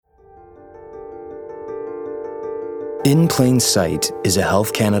In Plain Sight is a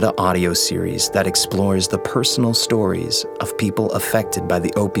Health Canada audio series that explores the personal stories of people affected by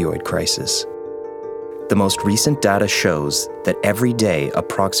the opioid crisis. The most recent data shows that every day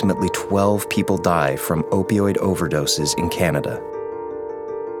approximately 12 people die from opioid overdoses in Canada.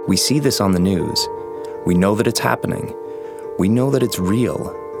 We see this on the news. We know that it's happening. We know that it's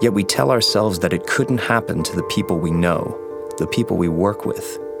real, yet we tell ourselves that it couldn't happen to the people we know, the people we work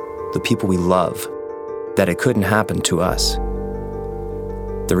with, the people we love, that it couldn't happen to us.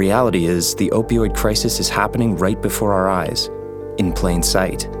 The reality is the opioid crisis is happening right before our eyes, in plain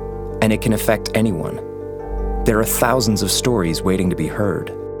sight, and it can affect anyone. There are thousands of stories waiting to be heard.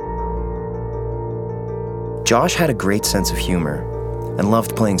 Josh had a great sense of humor and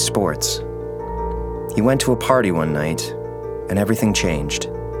loved playing sports. He went to a party one night, and everything changed.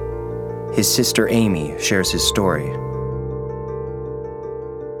 His sister Amy shares his story.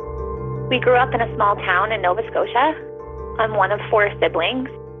 We grew up in a small town in Nova Scotia. I'm one of 4 siblings.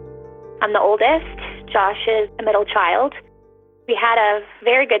 I'm the oldest. Josh is a middle child. We had a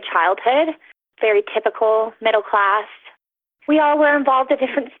very good childhood, very typical middle class. We all were involved in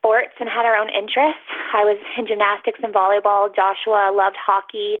different sports and had our own interests. I was in gymnastics and volleyball. Joshua loved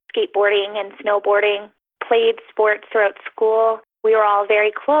hockey, skateboarding, and snowboarding, played sports throughout school. We were all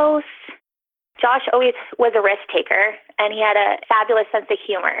very close. Josh always was a risk taker, and he had a fabulous sense of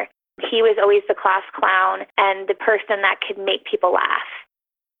humor. He was always the class clown and the person that could make people laugh.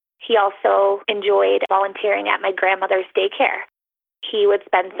 He also enjoyed volunteering at my grandmother's daycare. He would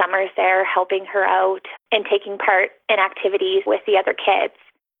spend summers there helping her out and taking part in activities with the other kids.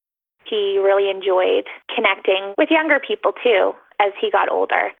 He really enjoyed connecting with younger people too as he got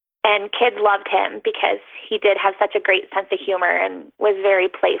older. And kids loved him because he did have such a great sense of humor and was very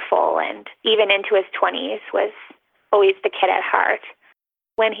playful, and even into his 20s was always the kid at heart.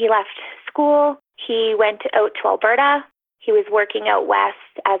 When he left school, he went out to Alberta. He was working out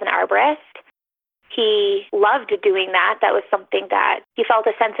west as an arborist. He loved doing that. That was something that he felt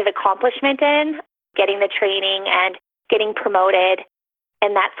a sense of accomplishment in, getting the training and getting promoted.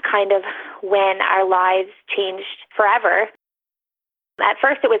 And that's kind of when our lives changed forever. At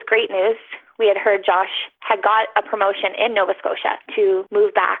first, it was great news. We had heard Josh had got a promotion in Nova Scotia to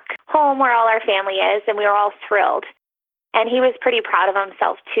move back home where all our family is, and we were all thrilled. And he was pretty proud of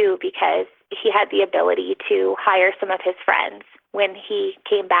himself, too, because he had the ability to hire some of his friends when he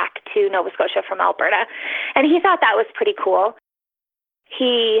came back to Nova Scotia from Alberta. And he thought that was pretty cool.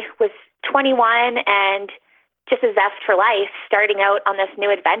 He was 21 and just a zest for life, starting out on this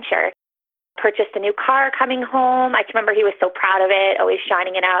new adventure. Purchased a new car coming home. I can remember he was so proud of it, always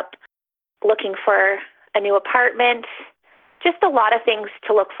shining it up, looking for a new apartment. Just a lot of things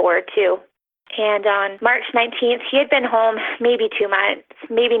to look forward to. And on March 19th, he had been home maybe 2 months,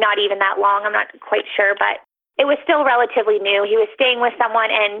 maybe not even that long. I'm not quite sure, but it was still relatively new. He was staying with someone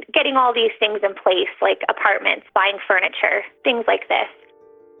and getting all these things in place, like apartments, buying furniture, things like this.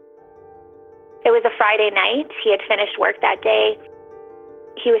 It was a Friday night. He had finished work that day.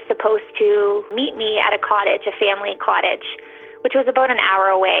 He was supposed to meet me at a cottage, a family cottage, which was about an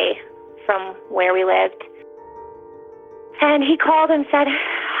hour away from where we lived. And he called and said,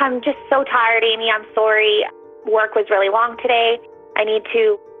 "I'm just so tired, Amy. I'm sorry. Work was really long today. I need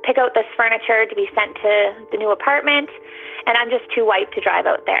to pick out this furniture to be sent to the new apartment, and I'm just too wiped to drive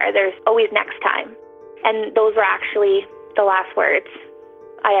out there. There's always next time." And those were actually the last words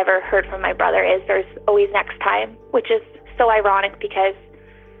I ever heard from my brother, is there's always next time, which is so ironic because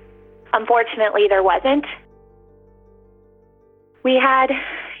unfortunately there wasn't. We had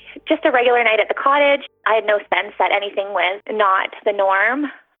just a regular night at the cottage. I had no sense that anything was not the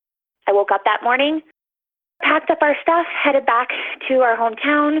norm. I woke up that morning, packed up our stuff, headed back to our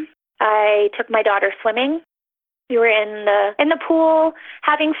hometown. I took my daughter swimming. We were in the pool,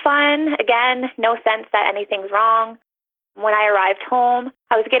 having fun. Again, no sense that anything's wrong. When I arrived home,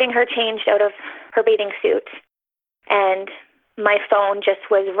 I was getting her changed out of her bathing suit, and my phone just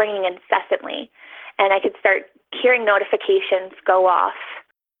was ringing incessantly, and I could start hearing notifications go off.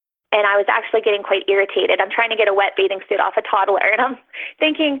 And I was actually getting quite irritated. I'm trying to get a wet bathing suit off a toddler, and I'm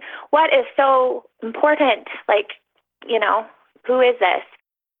thinking, what is so important? Like, who is this?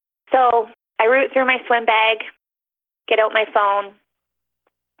 So I root through my swim bag, get out my phone,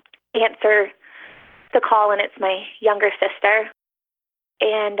 answer the call, and it's my younger sister.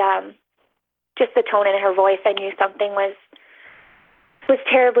 And just the tone in her voice, I knew something was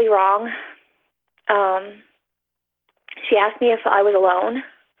terribly wrong. She asked me if I was alone.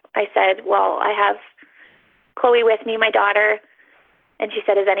 I said, well, I have Chloe with me, my daughter. And she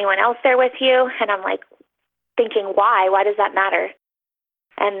said, is anyone else there with you? And I'm like thinking, why? Why does that matter?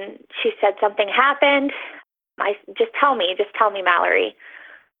 And she said something happened. Just tell me, Mallory.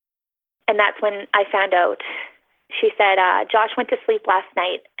 And that's when I found out. She said, Josh went to sleep last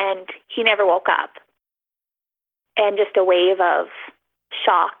night and he never woke up. And just a wave of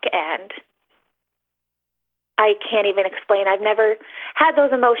shock, and I can't even explain. I've never had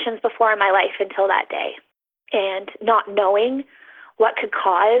those emotions before in my life until that day. And not knowing what could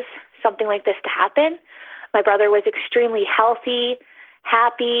cause something like this to happen. My brother was extremely healthy,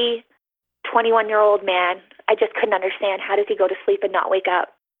 happy, 21-year-old man. I just couldn't understand, how does he go to sleep and not wake up?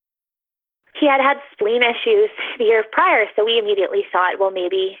 He had had spleen issues the year prior, so we immediately thought, well,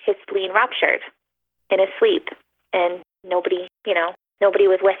 maybe his spleen ruptured in his sleep, and nobody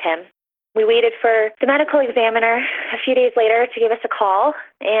was with him. We waited for the medical examiner a few days later to give us a call,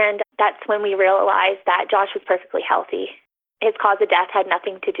 and that's when we realized that Josh was perfectly healthy. His cause of death had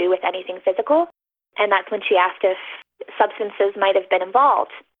nothing to do with anything physical, and that's when she asked if substances might have been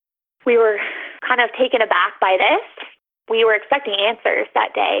involved. We were kind of taken aback by this. We were expecting answers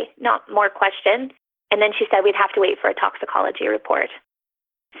that day, not more questions. And then she said we'd have to wait for a toxicology report.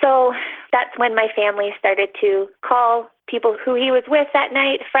 So that's when my family started to call people who he was with that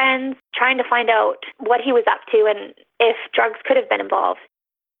night, friends, trying to find out what he was up to and if drugs could have been involved.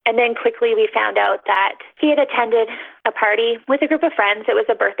 And then quickly we found out that he had attended a party with a group of friends. It was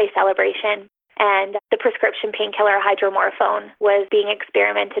a birthday celebration. And the prescription painkiller hydromorphone was being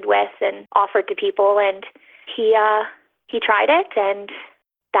experimented with and offered to people. And he tried it, and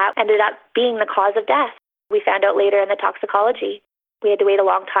that ended up being the cause of death. We found out later in the toxicology. We had to wait a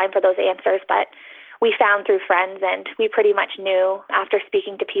long time for those answers, but we found through friends, and we pretty much knew after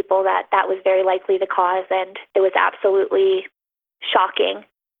speaking to people that that was very likely the cause, and it was absolutely shocking.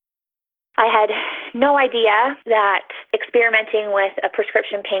 I had no idea that experimenting with a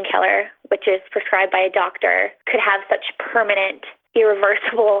prescription painkiller, which is prescribed by a doctor, could have such permanent,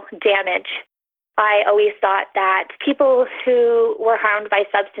 irreversible damage. I always thought that people who were harmed by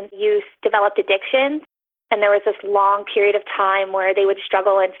substance use developed addictions, and there was this long period of time where they would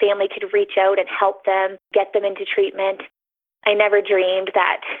struggle and family could reach out and help them, get them into treatment. I never dreamed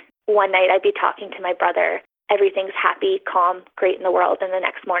that one night I'd be talking to my brother. Everything's happy, calm, great in the world, and the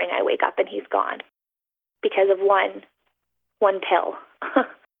next morning I wake up and he's gone because of one pill.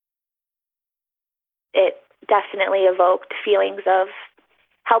 It definitely evoked feelings of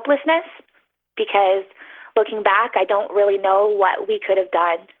helplessness because looking back, I don't really know what we could have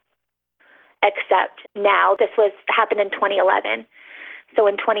done except now. This happened in 2011. So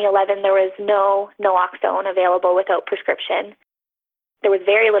in 2011, there was no naloxone available without prescription. There was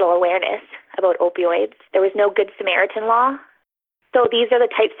very little awareness about opioids. There was no Good Samaritan law. So these are the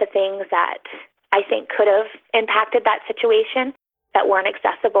types of things that I think could have impacted that situation that weren't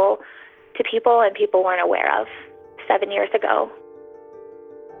accessible to people and people weren't aware of 7 years ago.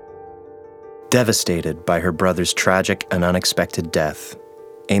 Devastated by her brother's tragic and unexpected death,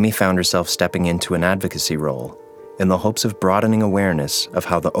 Amy found herself stepping into an advocacy role in the hopes of broadening awareness of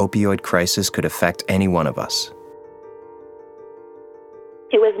how the opioid crisis could affect any one of us.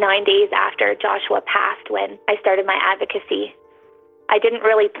 It was 9 days after Joshua passed when I started my advocacy. I didn't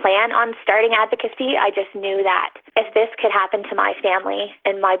really plan on starting advocacy. I just knew that if this could happen to my family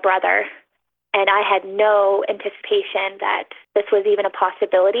and my brother, and I had no anticipation that this was even a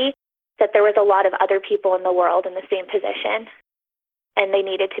possibility, that there was a lot of other people in the world in the same position, and they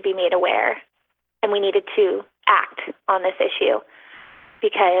needed to be made aware, and we needed to act on this issue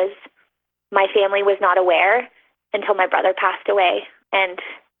because my family was not aware until my brother passed away. And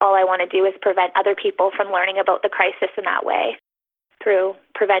all I want to do is prevent other people from learning about the crisis in that way through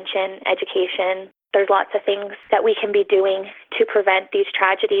prevention, education. There's lots of things that we can be doing to prevent these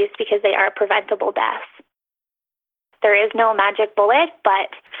tragedies because they are preventable deaths. There is no magic bullet,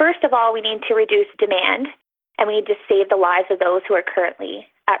 but first of all, we need to reduce demand, and we need to save the lives of those who are currently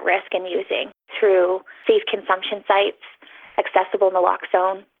at risk and using through safe consumption sites, accessible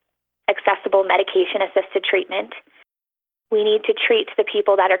naloxone, accessible medication-assisted treatment. We need to treat the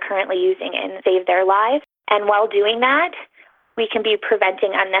people that are currently using and save their lives. And while doing that, we can be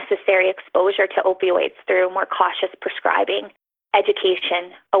preventing unnecessary exposure to opioids through more cautious prescribing,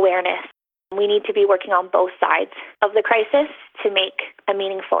 education, awareness. We need to be working on both sides of the crisis to make a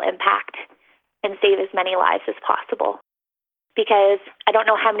meaningful impact and save as many lives as possible. Because I don't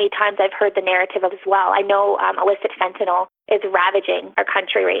know how many times I've heard the narrative as well. I know illicit fentanyl is ravaging our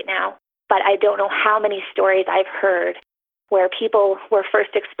country right now, but I don't know how many stories I've heard where people were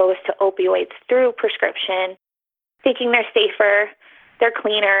first exposed to opioids through prescription, thinking they're safer, they're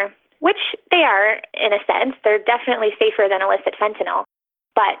cleaner, which they are in a sense. They're definitely safer than illicit fentanyl.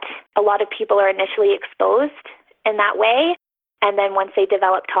 But a lot of people are initially exposed in that way, and then once they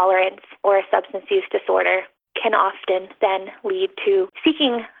develop tolerance or a substance use disorder, can often then lead to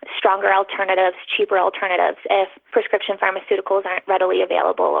seeking stronger alternatives, cheaper alternatives, if prescription pharmaceuticals aren't readily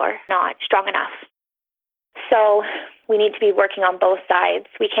available or not strong enough. So we need to be working on both sides.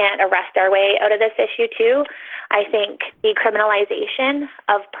 We can't arrest our way out of this issue too. I think decriminalization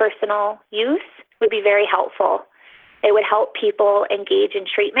of personal use would be very helpful. It would help people engage in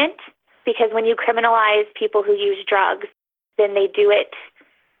treatment, because when you criminalize people who use drugs, then they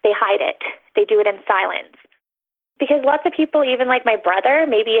hide it. They do it in silence. Because lots of people, even like my brother,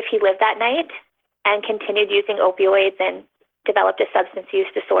 maybe if he lived that night and continued using opioids and developed a substance use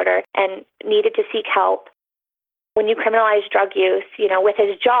disorder and needed to seek help, when you criminalize drug use, with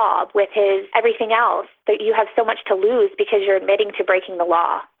his job, with his everything else, that you have so much to lose because you're admitting to breaking the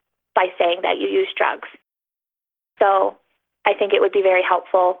law by saying that you use drugs. So I think it would be very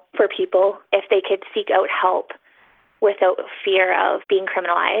helpful for people if they could seek out help without fear of being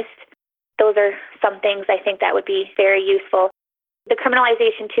criminalized. Those are some things I think that would be very useful. The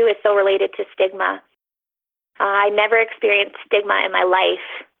criminalization, too, is so related to stigma. I never experienced stigma in my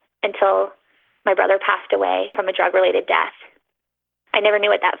life until my brother passed away from a drug-related death. I never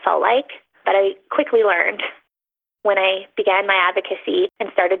knew what that felt like, but I quickly learned when I began my advocacy and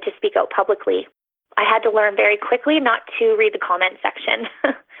started to speak out publicly. I had to learn very quickly not to read the comment section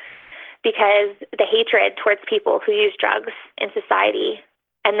because the hatred towards people who use drugs in society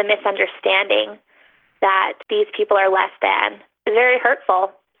and the misunderstanding that these people are less than is very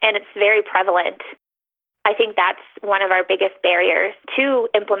hurtful, and it's very prevalent. I think that's one of our biggest barriers to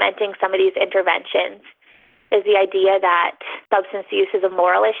implementing some of these interventions, is the idea that substance use is a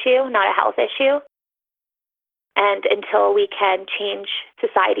moral issue, not a health issue. And until we can change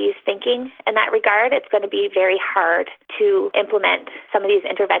society's thinking in that regard, it's going to be very hard to implement some of these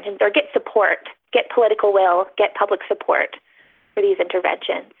interventions or get support, get political will, get public support for these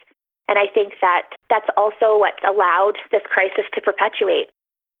interventions. And I think that that's also what allowed this crisis to perpetuate.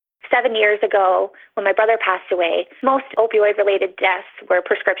 7 years ago, when my brother passed away, most opioid-related deaths were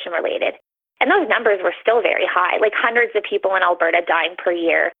prescription-related. And those numbers were still very high, like hundreds of people in Alberta dying per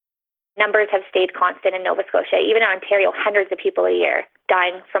year. Numbers have stayed constant in Nova Scotia. Even in Ontario, hundreds of people a year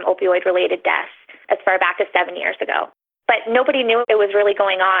dying from opioid-related deaths as far back as 7 years ago. But nobody knew it was really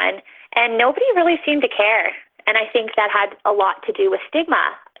going on, and nobody really seemed to care. And I think that had a lot to do with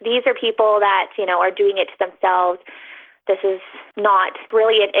stigma. These are people that, are doing it to themselves. This is not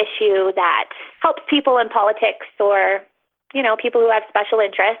really an issue that helps people in politics or, people who have special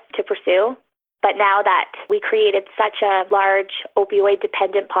interests to pursue. But now that we created such a large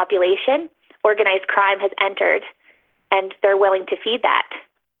opioid-dependent population, organized crime has entered, and they're willing to feed that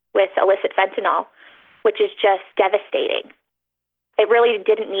with illicit fentanyl, which is just devastating. It really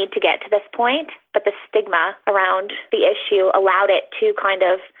didn't need to get to this point, but the stigma around the issue allowed it to kind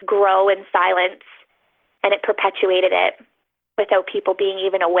of grow in silence, and it perpetuated it without people being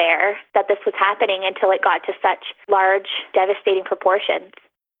even aware that this was happening until it got to such large, devastating proportions.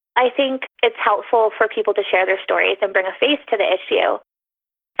 I think it's helpful for people to share their stories and bring a face to the issue.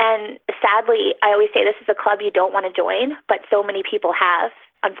 And sadly, I always say this is a club you don't want to join, but so many people have,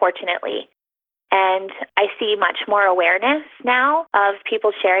 unfortunately. And I see much more awareness now of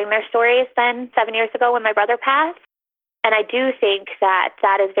people sharing their stories than 7 years ago when my brother passed. And I do think that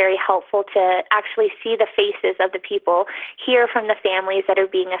that is very helpful to actually see the faces of the people, hear from the families that are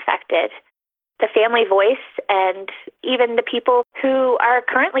being affected, the family voice, and even the people who are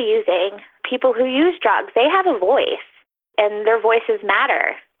currently using, people who use drugs, they have a voice, and their voices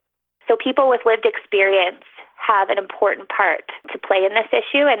matter. So people with lived experience have an important part to play in this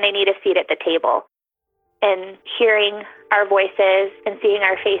issue, and they need a seat at the table. And hearing our voices and seeing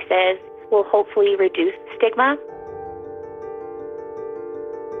our faces will hopefully reduce stigma.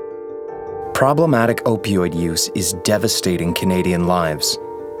 Problematic opioid use is devastating Canadian lives.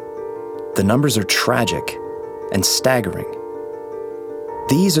 The numbers are tragic and staggering.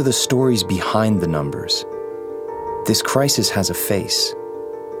 These are the stories behind the numbers. This crisis has a face.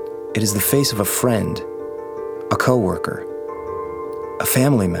 It is the face of a friend, a coworker, a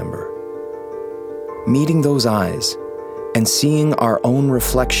family member. Meeting those eyes and seeing our own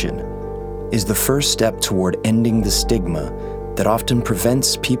reflection is the first step toward ending the stigma that often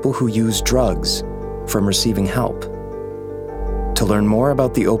prevents people who use drugs from receiving help. To learn more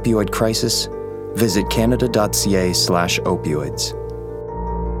about the opioid crisis, visit canada.ca/opioids.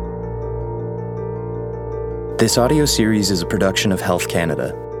 This audio series is a production of Health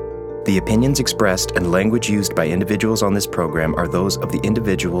Canada. The opinions expressed and language used by individuals on this program are those of the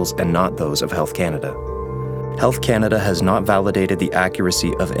individuals and not those of Health Canada. Health Canada has not validated the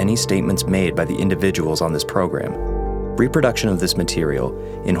accuracy of any statements made by the individuals on this program. Reproduction of this material,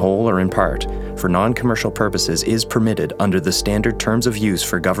 in whole or in part, for non-commercial purposes is permitted under the standard terms of use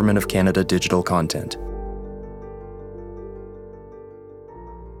for Government of Canada digital content.